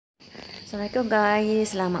Assalamualaikum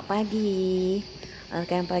guys, selamat pagi.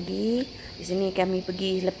 Selamat pagi. Di sini kami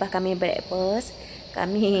pergi lepas kami breakfast,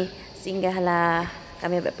 kami singgahlah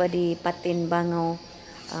kami breakfast di Patin Bangau,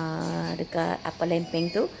 dekat apa Lempeng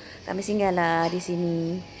tu. Kami singgahlah di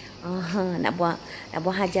sini. Nak buang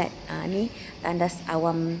hajat. Ni tandas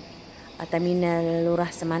awam terminal Lurah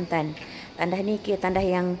Semantan. Tandas ni kira tandas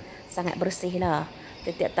yang sangat bersih lah.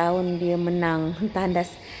 Setiap tahun dia menang tandas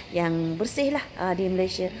yang bersih lah di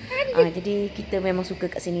Malaysia. Jadi kita memang suka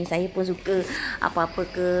kat sini. Saya pun suka apa-apa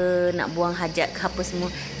ke nak buang hajat ke apa semua.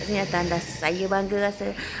 Kat sini ada tandas. Saya bangga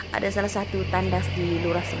rasa ada salah satu tandas di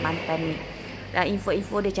Lurah Semantan ni. Dan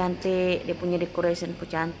info-info dia cantik. Dia punya decoration pun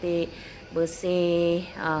cantik. Bersih.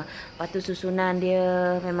 Lepas tu susunan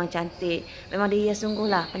dia memang cantik. Memang dia sungguh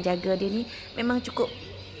lah penjaga dia ni. Memang cukup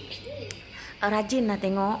rajin lah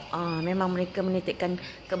tengok. Memang mereka menitikkan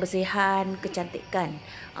kebersihan, kecantikan.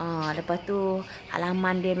 Lepas tu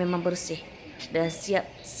halaman dia memang bersih. Dah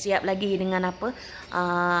siap lagi dengan apa?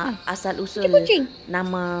 Asal usul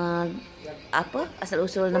nama apa? Asal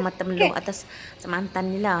usul nama Temelloh atas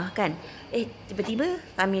Semantan ni lah kan. Tiba-tiba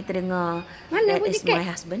kami terdengar, that is my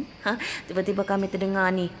husband. Tiba-tiba kami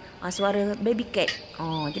terdengar ni suara baby cat.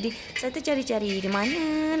 Jadi saya tercari-cari di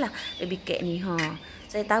mana lah baby cat ni.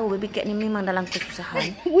 Saya tahu baby cat ni memang dalam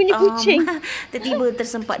kesusahan. Bunyi kucing. Tiba-tiba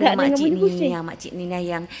tersempat dengan makcik ni. Makcik ni lah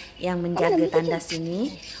yang menjaga tandas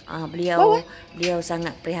ini. Beliau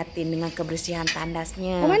sangat prihatin dengan kebersihan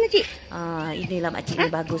tandasnya. Mana cik? Inilah makcik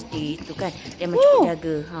ni bagus di tu kan. Dia macam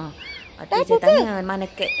jaga. Saya tanya mana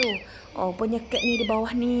cat tu. Punya cat ni di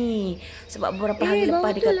bawah ni. Sebab beberapa hari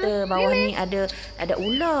lepas dia kata bawah ni ada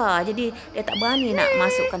ular. Jadi dia tak berani nak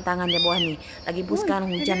masukkan tangan dia bawah ni. Lagi pun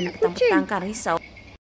sekarang hujan petang-petang kan, risau.